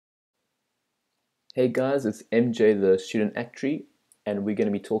Hey guys, it's MJ, the student actuary, and we're going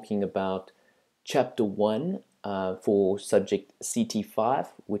to be talking about chapter 1 for subject CT5,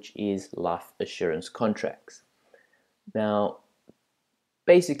 which is life assurance contracts. Now,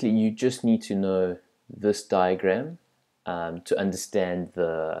 basically, you just need to know this diagram to understand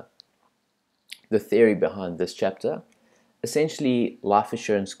the theory behind this chapter. Essentially, life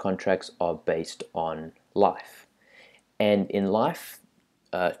assurance contracts are based on life, and in life,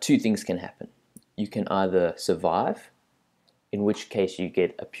 two things can happen. You can either survive, in which case you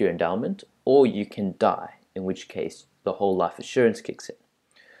get a pure endowment, or you can die, in which case the whole life assurance kicks in.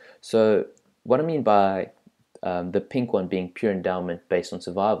 So what I mean by the pink one being pure endowment based on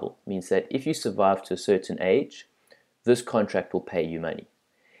survival means that if you survive to a certain age, this contract will pay you money.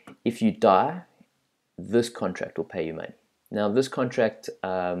 If you die, this contract will pay you money. Now this contract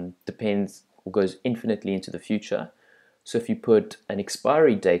depends or goes infinitely into the future. So if you put an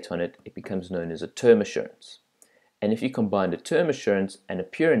expiry date on it, it becomes known as a term assurance. And if you combine a term assurance and a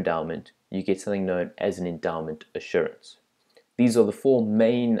pure endowment, you get something known as an endowment assurance. These are the four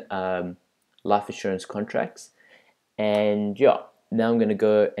main life assurance contracts. And yeah, now I'm going to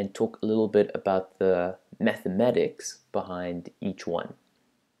go and talk a little bit about the mathematics behind each one.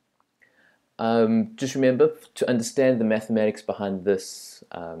 Just remember, to understand the mathematics behind this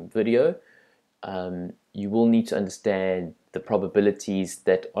video, you will need to understand the probabilities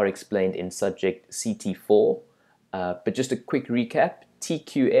that are explained in subject CT4. But just a quick recap,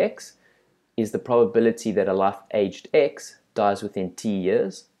 TQX is the probability that a life aged X dies within T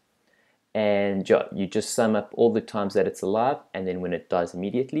years. And you just sum up all the times that it's alive and then when it dies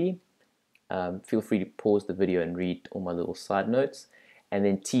immediately. Feel free to pause the video and read all my little side notes. And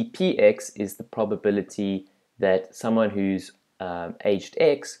then TPX is the probability that someone who's aged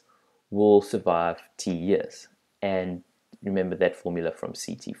X will survive T years. And remember that formula from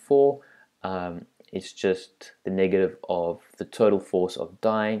CT4. It's just the negative of the total force of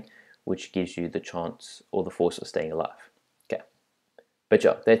dying, which gives you the chance or the force of staying alive. Okay, but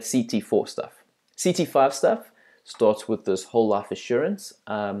yeah, that's CT4 stuff. CT5 stuff starts with this whole life assurance.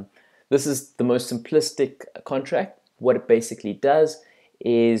 This is the most simplistic contract. What it basically does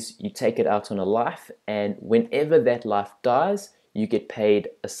is you take it out on a life, and whenever that life dies, you get paid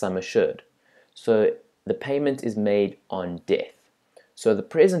a sum assured. So the payment is made on death. So the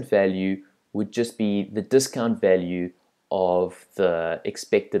present value would just be the discount value of the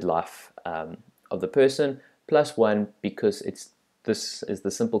expected life of the person plus 1, because this is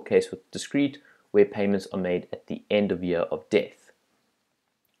the simple case with discrete, where payments are made at the end of year of death.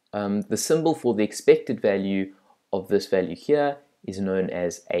 The symbol for the expected value of this value here is known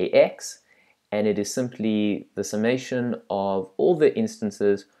as AX, and it is simply the summation of all the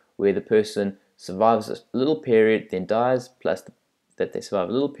instances where the person survives a little period, then dies, plus that they survive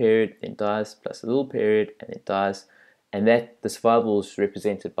a little period, then dies, plus a little period, and then dies, and that the survival is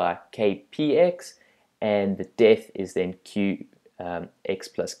represented by KPX, and the death is then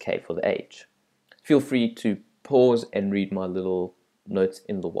QX plus K for the age. Feel free to pause and read my little notes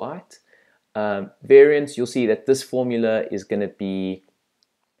in the white. Variance, you'll see that this formula is going to be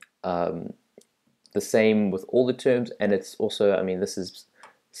the same with all the terms, and it's also, this is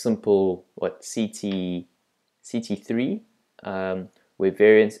simple, CT3, where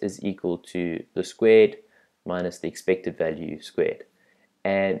variance is equal to the squared minus the expected value squared.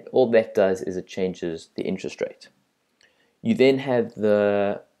 And all that does is it changes the interest rate. You then have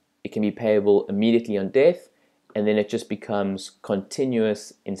it can be payable immediately on death, and then it just becomes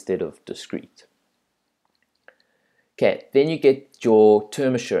continuous instead of discrete. Okay, then you get your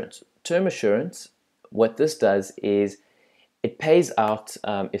term assurance. Term assurance, what this does is it pays out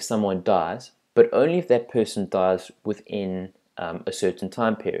if someone dies, but only if that person dies within a certain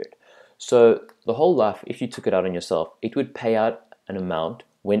time period. So the whole life, if you took it out on yourself, it would pay out an amount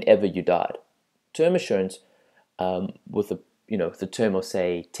whenever you died. Term assurance, with the term of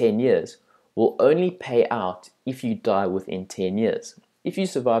say 10 years, will only pay out if you die within 10 years. If you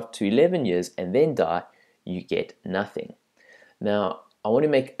survive to 11 years and then die, you get nothing. Now, I want to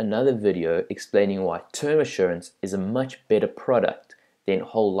make another video explaining why term assurance is a much better product than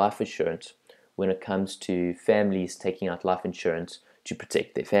whole life assurance when it comes to families taking out life insurance to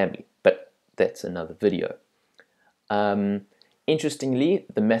protect their family. But that's another video. Interestingly,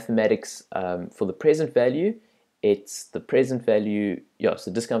 the mathematics for the present value, it's the present value, it's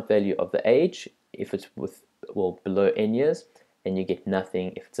the discount value of the age if it's below n years, and you get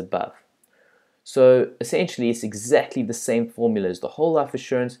nothing if it's above. So essentially, it's exactly the same formula as the whole life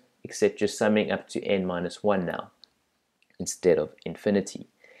assurance, except just summing up to n minus 1 now instead of infinity.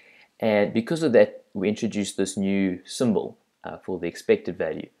 And because of that, we introduced this new symbol for the expected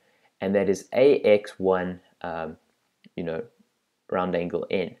value. and that is AX1, round angle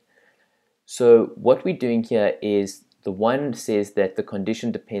N. So what we're doing here is the 1 says that the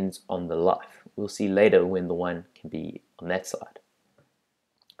condition depends on the life. We'll see later when the 1 can be on that side.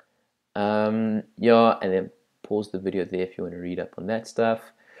 Yeah, and then pause the video there if you want to read up on that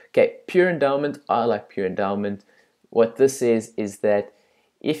stuff. Okay, pure endowment. I like pure endowment. What this says is that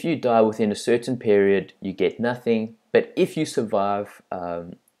if you die within a certain period, you get nothing. But if you survive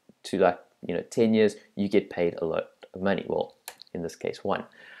to 10 years, you get paid a lot of money. Well, in this case, 1.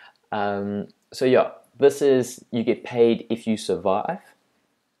 So yeah, this is you get paid if you survive.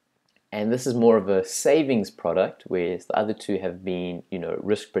 And this is more of a savings product, whereas the other 2 have been,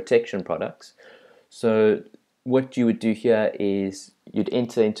 risk protection products. So what you would do here is you'd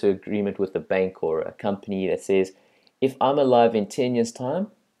enter into agreement with a bank or a company that says, if I'm alive in 10 years' time,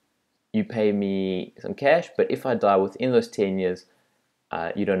 you pay me some cash, but if I die within those 10 years,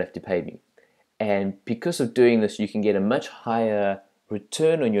 you don't have to pay me. And because of doing this, you can get a much higher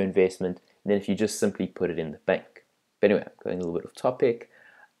return on your investment than if you just simply put it in the bank. But anyway, I'm going a little bit off topic.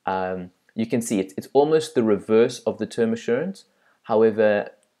 You can see it's almost the reverse of the term assurance. However,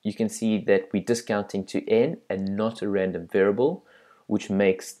 you can see that we're discounting to N and not a random variable, which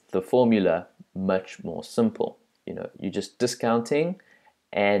makes the formula much more simple. You're just discounting,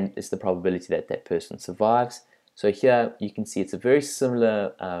 and it's the probability that that person survives. So here you can see it's a very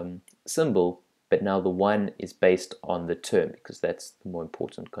similar symbol, but now the 1 is based on the term because that's the more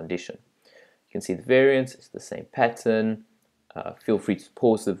important condition. You can see the variance is the same pattern. Feel free to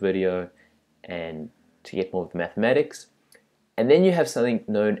pause the video and to get more of the mathematics. And then you have something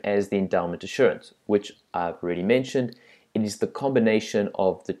known as the Endowment Assurance, which I've already mentioned. It is the combination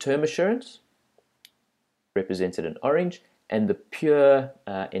of the term assurance, represented in orange, and the pure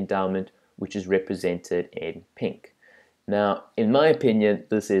endowment, which is represented in pink. Now, in my opinion,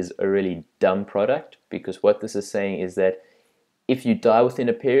 this is a really dumb product because what this is saying is that if you die within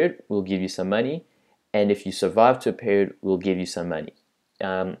a period, we'll give you some money, and if you survive to a period, we'll give you some money.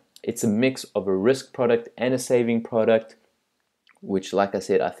 It's a mix of a risk product and a saving product, which, like I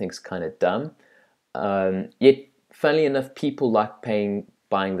said, I think is kind of dumb. Yet, funnily enough, people like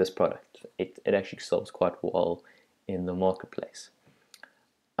buying this product. It actually sells quite well in the marketplace.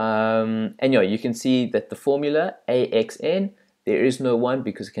 And yeah, you can see that the formula AXN, there is no 1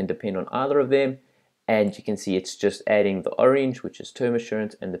 because it can depend on either of them. And you can see it's just adding the orange, which is term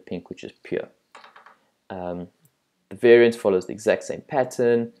assurance, and the pink, which is pure. The variance follows the exact same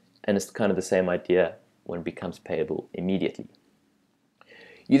pattern, and it's kind of the same idea when it becomes payable immediately.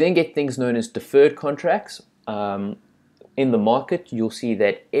 You then get things known as deferred contracts. In the market, you'll see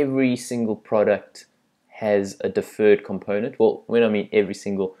that every single product has a deferred component. Well, when I mean every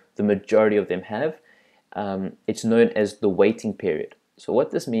single, the majority of them have. It's known as the waiting period. So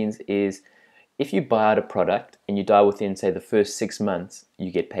what this means is if you buy out a product and you die within, say, the first 6 months,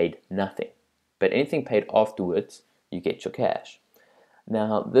 you get paid nothing. But anything paid afterwards, you get your cash.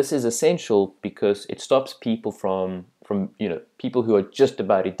 Now, this is essential because it stops people from people who are just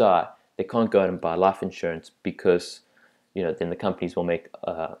about to die. They can't go out and buy life insurance because, then the companies will make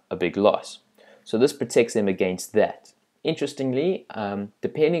a big loss. So this protects them against that. Interestingly,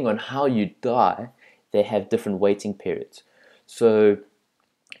 depending on how you die, they have different waiting periods. So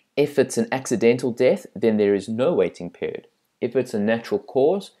if it's an accidental death, then there is no waiting period. If it's a natural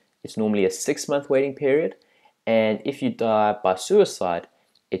cause, it's normally a 6-month waiting period. And if you die by suicide,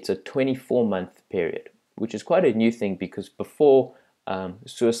 it's a 24-month period, which is quite a new thing because before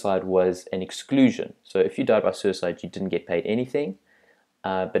suicide was an exclusion. So if you died by suicide, you didn't get paid anything.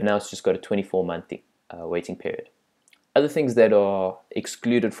 But now it's just got a 24-month waiting period. Other things that are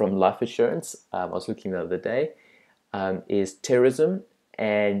excluded from life insurance, I was looking the other day, is terrorism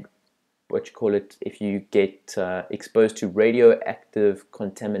and if you get exposed to radioactive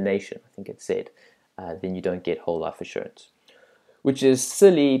contamination, I think it said, then you don't get whole life insurance. Which is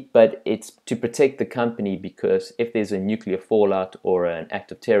silly, but it's to protect the company because if there's a nuclear fallout or an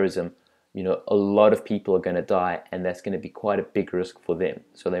act of terrorism, a lot of people are going to die, and that's going to be quite a big risk for them.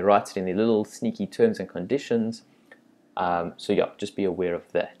 So they write it in their little sneaky terms and conditions. So yeah, just be aware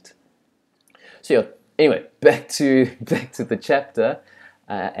of that. So yeah, anyway, back to the chapter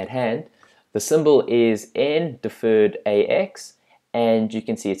at hand. The symbol is N, deferred AX, and you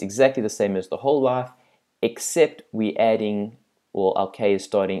can see it's exactly the same as the whole life, except we're adding, well, our K is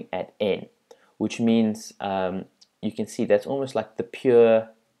starting at N, which means you can see that's almost like the pure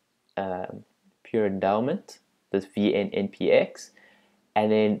endowment, this VNNPX,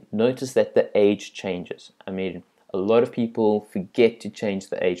 and then notice that the age changes. I mean, a lot of people forget to change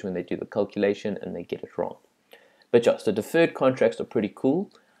the age when they do the calculation and they get it wrong. But yeah, so deferred contracts are pretty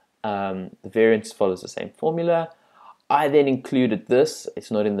cool. The variance follows the same formula. I then included this,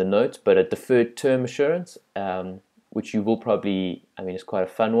 it's not in the notes, but a deferred term assurance, which you will probably, I mean, it's quite a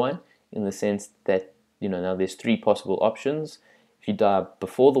fun one in the sense that, now there's 3 possible options. If you die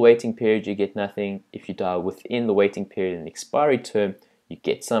before the waiting period, you get nothing. If you die within the waiting period and the expiry term, you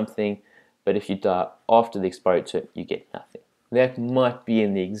get something. But if you die after the expiry term, you get nothing. That might be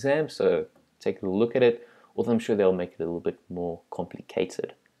in the exam, so take a look at it, although I'm sure they'll make it a little bit more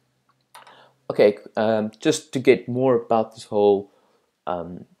complicated. Okay, just to get more about this whole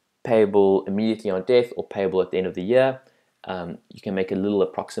payable immediately on death or payable at the end of the year, you can make a little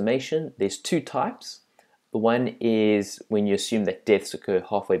approximation. There's 2 types. The one is when you assume that deaths occur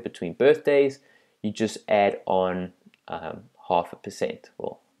halfway between birthdays, you just add on 0.5%,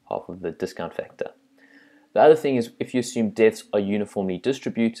 or half of the discount factor. The other thing is if you assume deaths are uniformly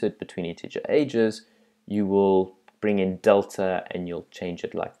distributed between integer ages, you will bring in delta and you'll change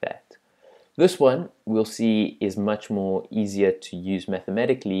it like that. This one we'll see is much more easier to use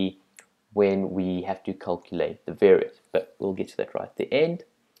mathematically when we have to calculate the variance, but we'll get to that right at the end.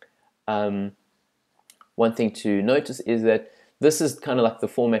 One thing to notice is that this is kind of like the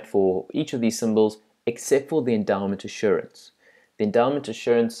format for each of these symbols except for the endowment assurance. The endowment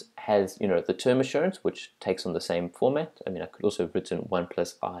assurance has, the term assurance, which takes on the same format. I mean, I could also have written 1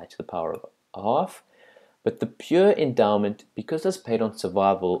 plus I to the power of a half. But the pure endowment, because it's paid on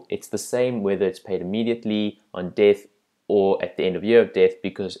survival, it's the same whether it's paid immediately on death or at the end of year of death,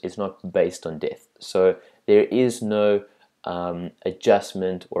 because it's not based on death. So there is no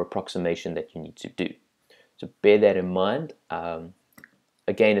adjustment or approximation that you need to do. So bear that in mind.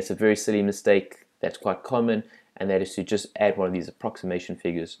 Again, it's a very silly mistake that's quite common, and that is to just add one of these approximation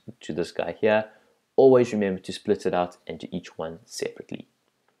figures to this guy here. Always remember to split it out and to each one separately.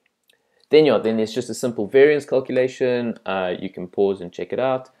 Then there's just a simple variance calculation. You can pause and check it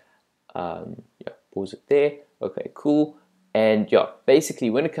out. Pause it there. Okay, cool. And basically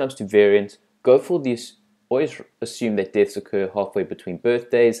when it comes to variance, go for this. Always assume that deaths occur halfway between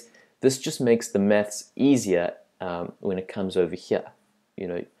birthdays. This just makes the maths easier when it comes over here.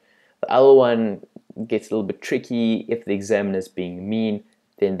 The other one gets a little bit tricky. If the examiner is being mean,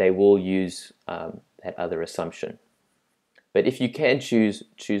 then they will use that other assumption. But if you can choose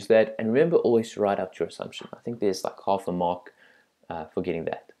that, and remember always to write out your assumption. I think there's like half a mark for getting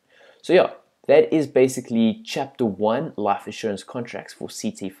that. So that is basically chapter 1, life assurance contracts for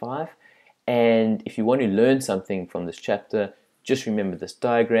CT5. And if you want to learn something from this chapter, just remember this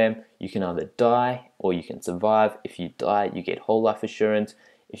diagram. You can either die or you can survive. If you die, you get whole life assurance.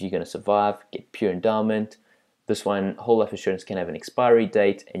 If you're going to survive, get pure endowment. This one, whole life assurance, can have an expiry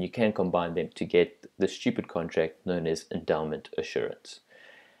date, and you can combine them to get the stupid contract known as endowment assurance.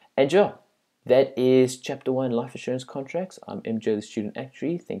 And that is chapter 1, life assurance contracts. I'm MJ, the student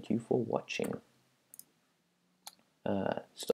actuary. Thank you for watching.